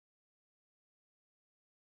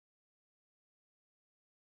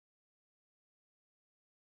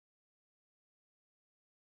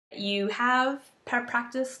You have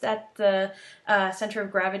practiced at the Center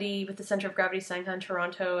of Gravity with the Center of Gravity Sangha in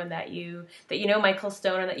Toronto, and that you know Michael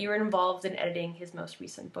Stone, and that you were involved in editing his most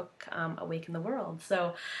recent book, Awaken the World.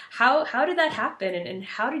 So how did that happen, and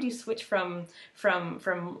how did you switch from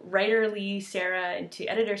writerly Sarah into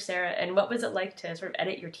editor Sarah, and what was it like to sort of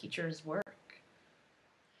edit your teacher's work?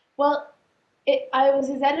 Well, I was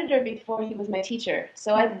his editor before he was my teacher.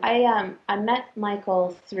 So I met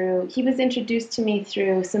Michael through, he was introduced to me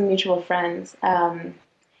through some mutual friends. I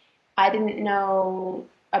didn't know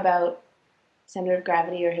about Center of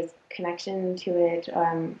Gravity or his connection to it.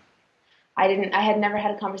 I had never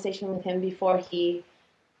had a conversation with him before he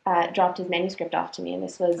dropped his manuscript off to me, and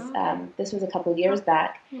this was a couple of years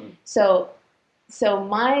back. So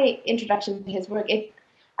my introduction to his work,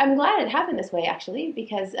 I'm glad it happened this way, actually,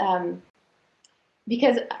 because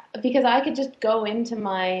I could just go into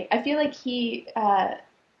I feel like he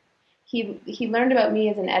learned about me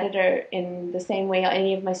as an editor in the same way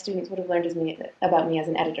any of my students would have learned about me as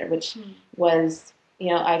an editor, which was,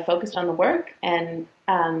 I focused on the work, and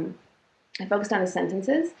I focused on his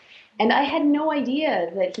sentences, and I had no idea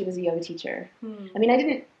that he was a yoga teacher. I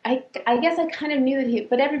mean, I guess I kind of knew that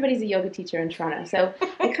but everybody's a yoga teacher in Toronto, so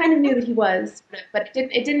I kind of knew that he was, but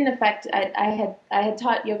it didn't affect, I had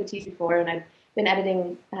taught yoga teas before, and I'd been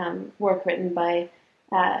editing work written by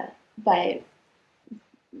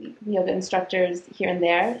yoga instructors here and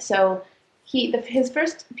there. So his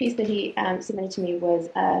first piece that he submitted to me was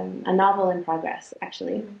a novel in progress,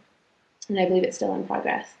 actually, and I believe it's still in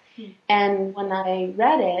progress. And when I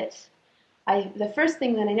read it, the first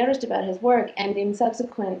thing that I noticed about his work, and in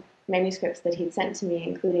subsequent manuscripts that he'd sent to me,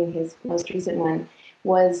 including his most recent one,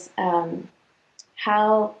 was Michael's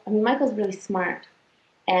really smart,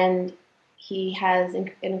 and he has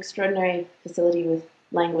an extraordinary facility with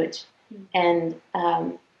language and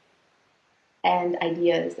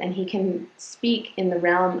ideas, and he can speak in the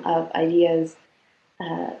realm of ideas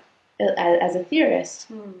as a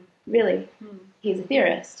theorist. Really, he's a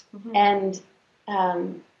theorist, and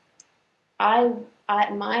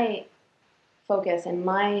my focus and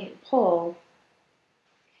my pull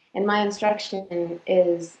and my instruction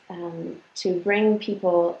is to bring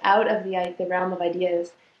people out of the realm of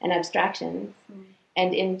ideas and abstractions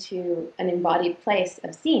and into an embodied place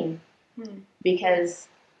of seeing, because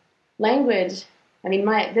language. I mean,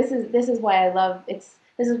 this is why I love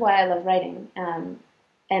writing, and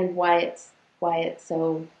why it's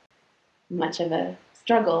so much of a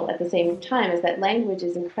struggle at the same time, is that language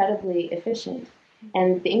is incredibly efficient,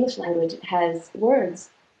 and the English language has words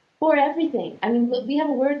for everything. I mean, we have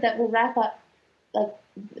a word that will wrap up like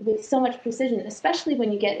with so much precision, especially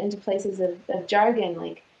when you get into places of jargon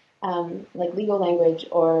like legal language,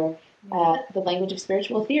 or the language of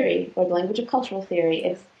spiritual theory, or the language of cultural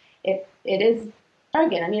theory. It is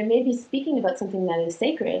jargon. I mean, it may be speaking about something that is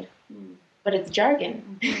sacred, but it's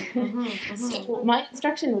jargon. So my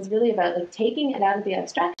instruction was really about like taking it out of the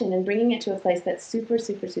abstraction and bringing it to a place that's super,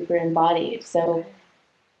 super, super embodied. So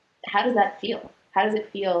how does that feel? How does it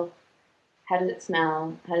feel? How does it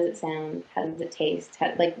smell? How does it sound? How does it taste?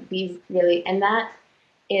 These really, and that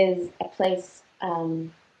is a place,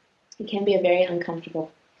 it can be a very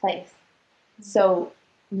uncomfortable place. So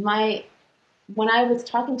when I was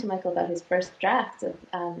talking to Michael about his first draft of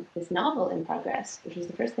this novel in progress, which was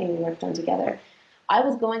the first thing we worked on together, I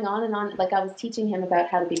was going on and on, like I was teaching him about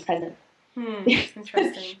how to be present.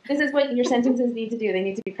 Interesting. This is what your sentences need to do. They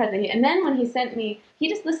need to be present. And then when he sent me, he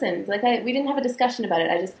just listened. We didn't have a discussion about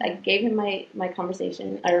it. I gave him my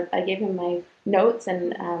conversation, or I gave him my notes,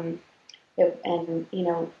 and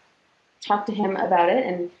talked to him about it,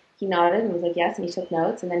 and he nodded and was like yes, and he took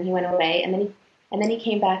notes, and then he went away, and then he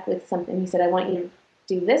came back with something. He said, I want you to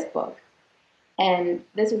do this book. And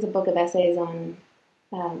this was a book of essays on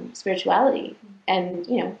spirituality and,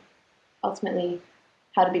 ultimately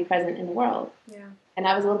how to be present in the world. Yeah. And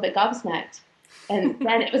I was a little bit gobsmacked. And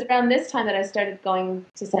then it was around this time that I started going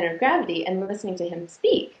to Center of Gravity and listening to him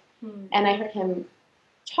speak. And I heard him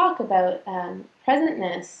talk about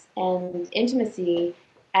presentness and intimacy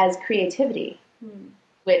as creativity,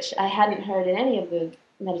 which I hadn't heard in any of the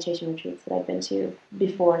meditation retreats that I've been to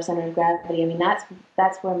before Center of Gravity. I mean,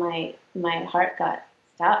 that's where my heart got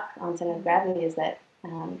stuck on Center of Gravity, is that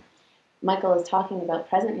Michael is talking about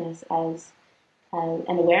presentness as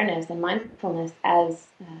and awareness and mindfulness as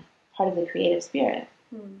part of the creative spirit,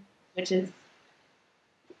 which is,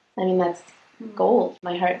 I mean, that's gold.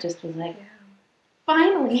 My heart just was like,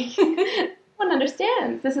 finally, one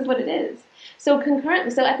understands. This is what it is. So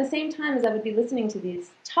at the same time as I would be listening to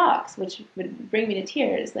these talks, which would bring me to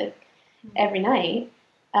tears, like every night,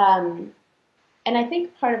 and I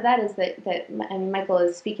think part of that is that and Michael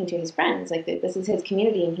is speaking to his friends, like this is his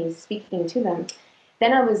community, and he's speaking to them.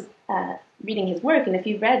 Then I was reading his work, and if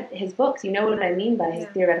you've read his books, you know what I mean by his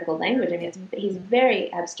theoretical language. I mean, he's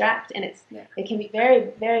very abstract, and it can be very,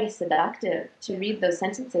 very seductive to read those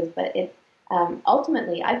sentences, but it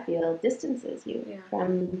ultimately, I feel, distances you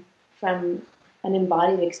from an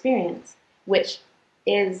embodied experience, which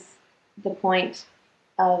is the point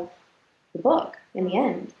of the book in the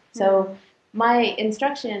end. So my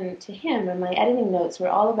instruction to him and my editing notes were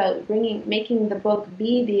all about making the book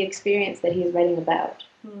be the experience that he's writing about.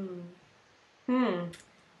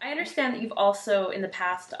 I understand that you've also in the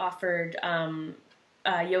past offered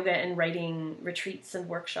yoga and writing retreats and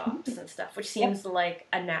workshops and stuff, which seems like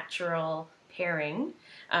a natural pairing,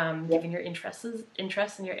 given your interests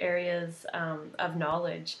and your areas of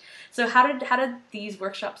knowledge. So how did these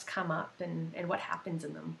workshops come up, and what happens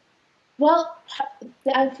in them? Well,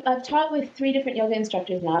 I've taught with 3 different yoga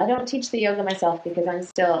instructors now. I don't teach the yoga myself because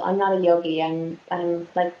I'm not a yogi.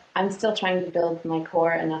 I'm still trying to build my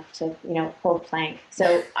core enough to hold plank.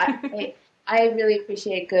 So I really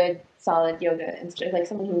appreciate good solid yoga instructor, like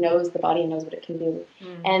someone who knows the body and knows what it can do.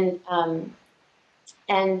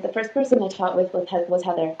 And the first person I taught with was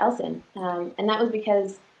Heather Elson, and that was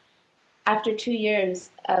because after 2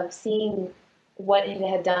 years of seeing what it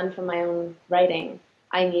had done for my own writing,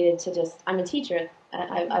 I needed to I'm a teacher.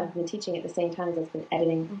 I've been teaching at the same time as I've been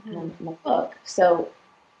editing my book. So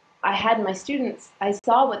I had my students, I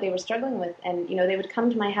saw what they were struggling with, and they would come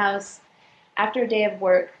to my house after a day of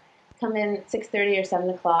work, come in at 6:30 or 7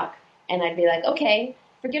 o'clock, and I'd be like, okay,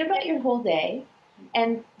 forget about your whole day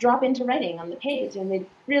and drop into writing on the page. And they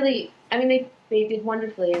really, I mean, they did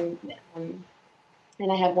wonderfully,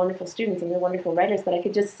 and I have wonderful students and they're wonderful writers, but I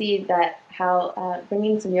could just see that how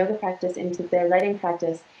bringing some yoga practice into their writing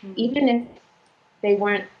practice, even if they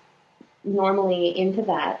weren't normally into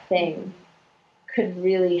that thing, could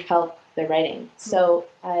really help their writing. So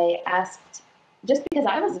I asked, just because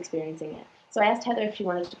I was experiencing it, so I asked Heather if she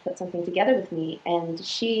wanted to put something together with me, and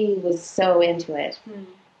she was so into it.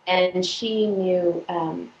 And she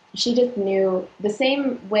just knew the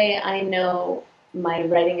same way I know my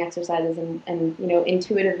writing exercises and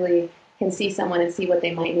intuitively can see someone and see what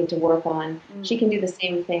they might need to work on. She can do the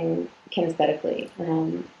same thing kinesthetically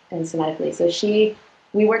and somatically. So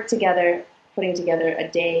we worked together, putting together a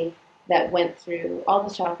day that went through all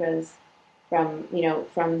the chakras from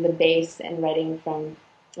the base and writing from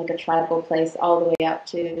like a tribal place all the way up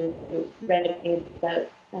to writing about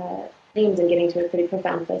themes and getting to a pretty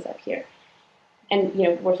profound place up here. And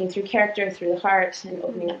working through character, through the heart, and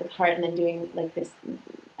opening up the heart, and then doing like this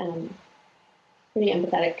pretty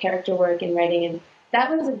empathetic character work and writing. And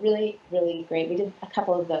that was a really, really great. We did a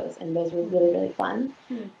couple of those, and those were really, really fun.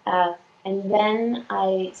 And then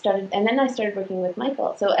I started working with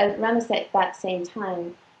Michael. So around that same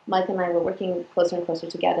time, Mike and I were working closer and closer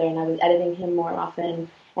together, and I was editing him more often,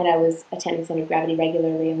 and I was attending Center of Gravity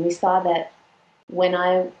regularly. And we saw that when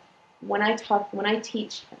I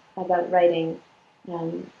teach about writing,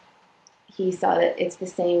 he saw that it's the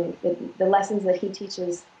same. The lessons that he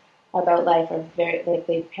teaches about life are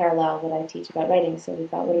they parallel what I teach about writing. So we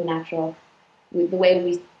thought, what a natural the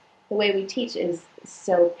way we teach is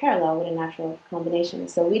so parallel. What a natural combination.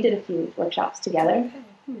 So we did a few workshops together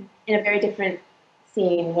in a very different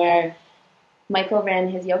scene where Michael ran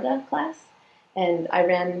his yoga class and I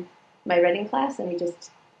ran my writing class, and we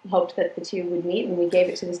just hoped that the two would meet, and we gave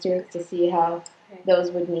it to the students to see how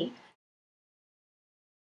those would meet.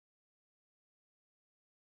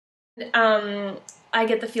 I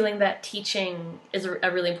get the feeling that teaching is a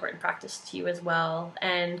really important practice to you as well,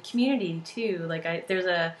 and community too. Like there's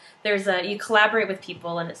a you collaborate with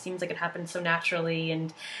people, and it seems like it happens so naturally.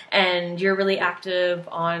 And you're really active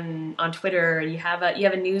on Twitter, and you have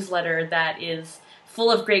a newsletter that is full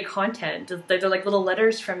of great content. They're like little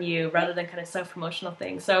letters from you rather than kind of self-promotional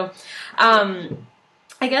things. So, I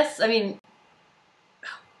guess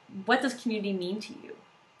what does community mean to you,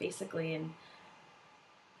 basically, and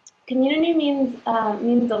community means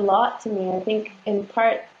a lot to me. I think in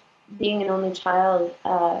part being an only child,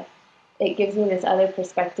 it gives me this other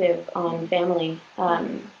perspective on family.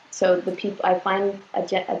 So the people, I find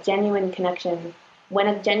a genuine connection. When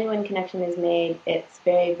a genuine connection is made, it's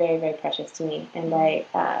very, very, very precious to me, and I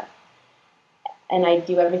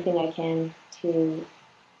do everything I can to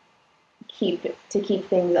keep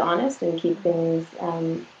things honest and keep things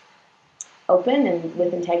open and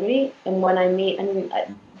with integrity. And when I meet,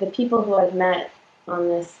 the people who I've met on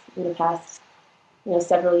this in the past,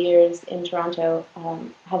 several years in Toronto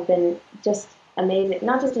have been just amazing,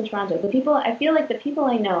 not just in Toronto. The people, I feel like the people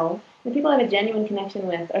I know, the people I have a genuine connection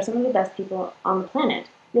with, are some of the best people on the planet.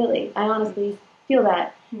 Really, I honestly feel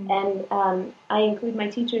that. And I include my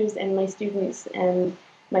teachers and my students and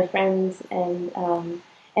my friends and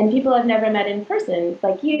people I've never met in person,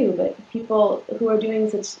 like you, but people who are doing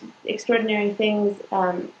such extraordinary things,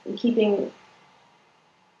 keeping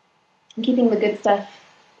the good stuff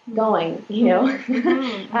going. You know,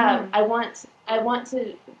 I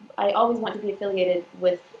always want to be affiliated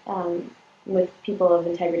with people of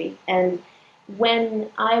integrity. And when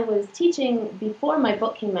I was teaching before my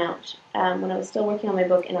book came out, when I was still working on my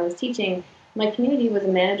book and I was teaching, my community was a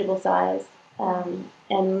manageable size,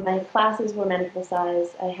 and my classes were manageable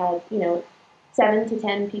size. I had, 7 to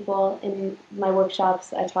 10 people in my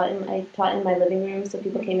workshops. I taught in my living room, so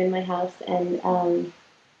people came in my house, and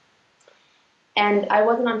I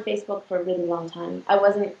wasn't on Facebook for a really long time. I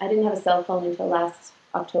didn't have a cell phone until last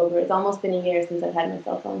October. It's almost been a year since I've had my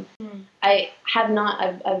cell phone. I have not.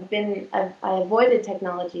 I avoided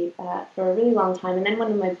technology for a really long time. And then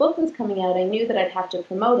when my book was coming out, I knew that I'd have to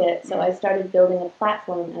promote it. So I started building a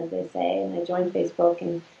platform, as they say, and I joined Facebook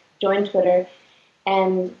and joined Twitter,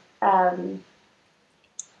 and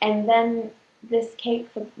then this cake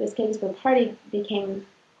for party became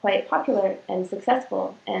quite popular and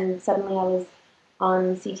successful, and suddenly I was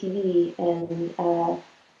on CTV and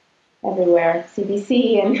everywhere,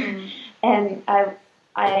 CBC, and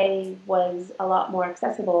I was a lot more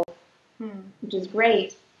accessible, which is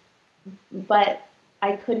great, but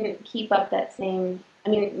I couldn't keep up that same. I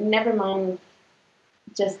mean, never mind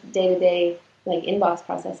just day-to-day like inbox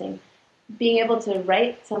processing. Being able to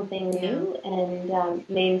write something new and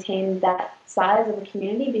maintain that size of a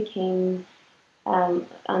community became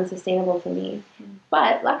unsustainable for me.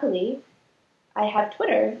 But luckily, I have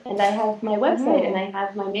Twitter, and I have my website, and I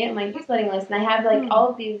have my newsletter list, and I have like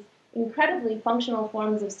all of these incredibly functional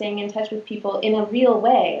forms of staying in touch with people in a real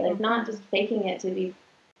way, like not just faking it to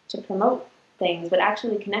promote things, but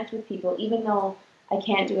actually connect with people, even though I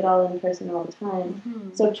can't do it all in person all the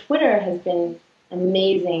time. So Twitter has been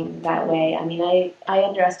amazing that way. I mean, I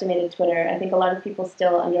underestimated Twitter. I think a lot of people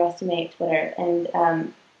still underestimate Twitter and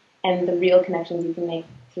the real connections you can make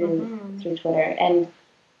through Twitter. And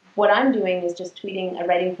what I'm doing is just tweeting a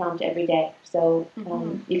writing prompt every day. So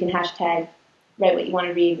you can hashtag write what you want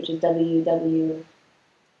to read, which is WWY.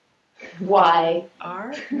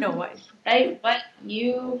 R? No, what? Right? What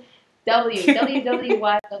you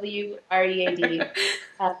WWYWREAD.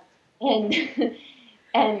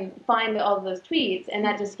 And find all of those tweets, and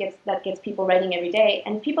that gets people writing every day,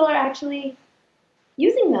 and people are actually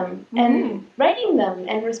using them and writing them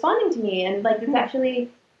and responding to me, and like it's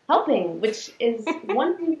actually helping, which is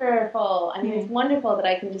wonderful. I mean, it's wonderful that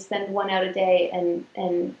I can just send one out a day, and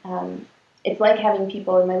it's like having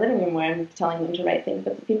people in my living room where I'm telling them to write things,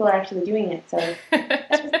 but the people are actually doing it. So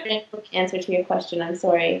that's just an answer to your question. I'm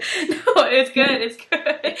sorry. No, it's good. It's good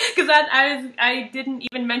because I didn't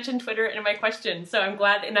even mention Twitter in my question, so I'm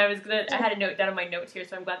glad. And I had a note down in my notes here,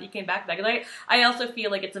 so I'm glad that you came back to that because I also feel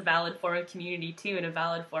like it's a valid form of community too, and a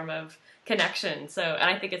valid form of connection. So, and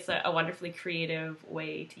I think it's a wonderfully creative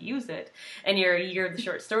way to use it. And your Year of the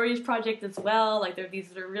Short Stories project as well. Like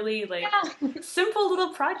these are really like simple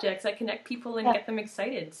little projects that connect people and get them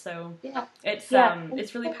excited. So it's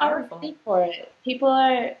really powerful. Ready for it. People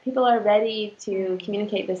are ready to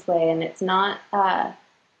communicate this way, and it's not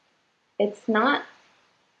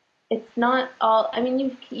all. I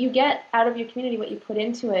mean, you get out of your community what you put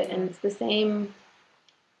into it, and it's the same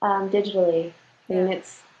digitally. I mean,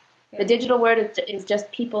 the digital word is just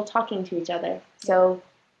people talking to each other. So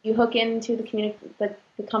you hook into the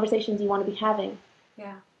conversations you want to be having.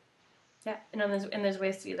 Yeah. Yeah, and there's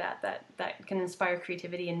ways to do that can inspire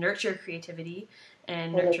creativity and nurture creativity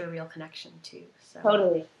and nurture real connection too. So.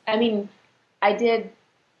 Totally. I mean,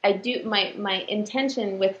 my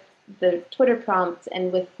intention with the Twitter prompts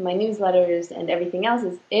and with my newsletters and everything else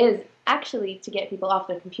is actually to get people off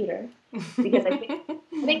their computer, because I think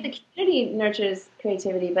the community nurtures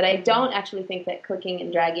creativity, but I don't actually think that clicking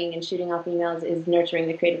and dragging and shooting off emails is nurturing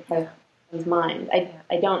the creative part of one's mind. I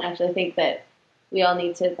don't actually think that we all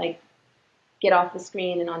need to like get off the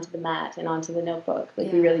screen and onto the mat and onto the notebook.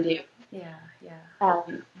 Like we really do. Yeah.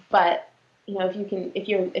 But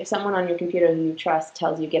if someone on your computer who you trust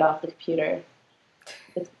tells you get off the computer.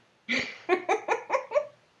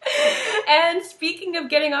 And speaking of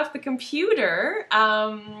getting off the computer,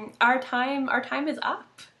 our time is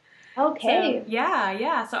up. Okay. So,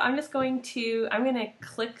 yeah. So I'm going to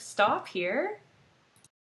click stop here.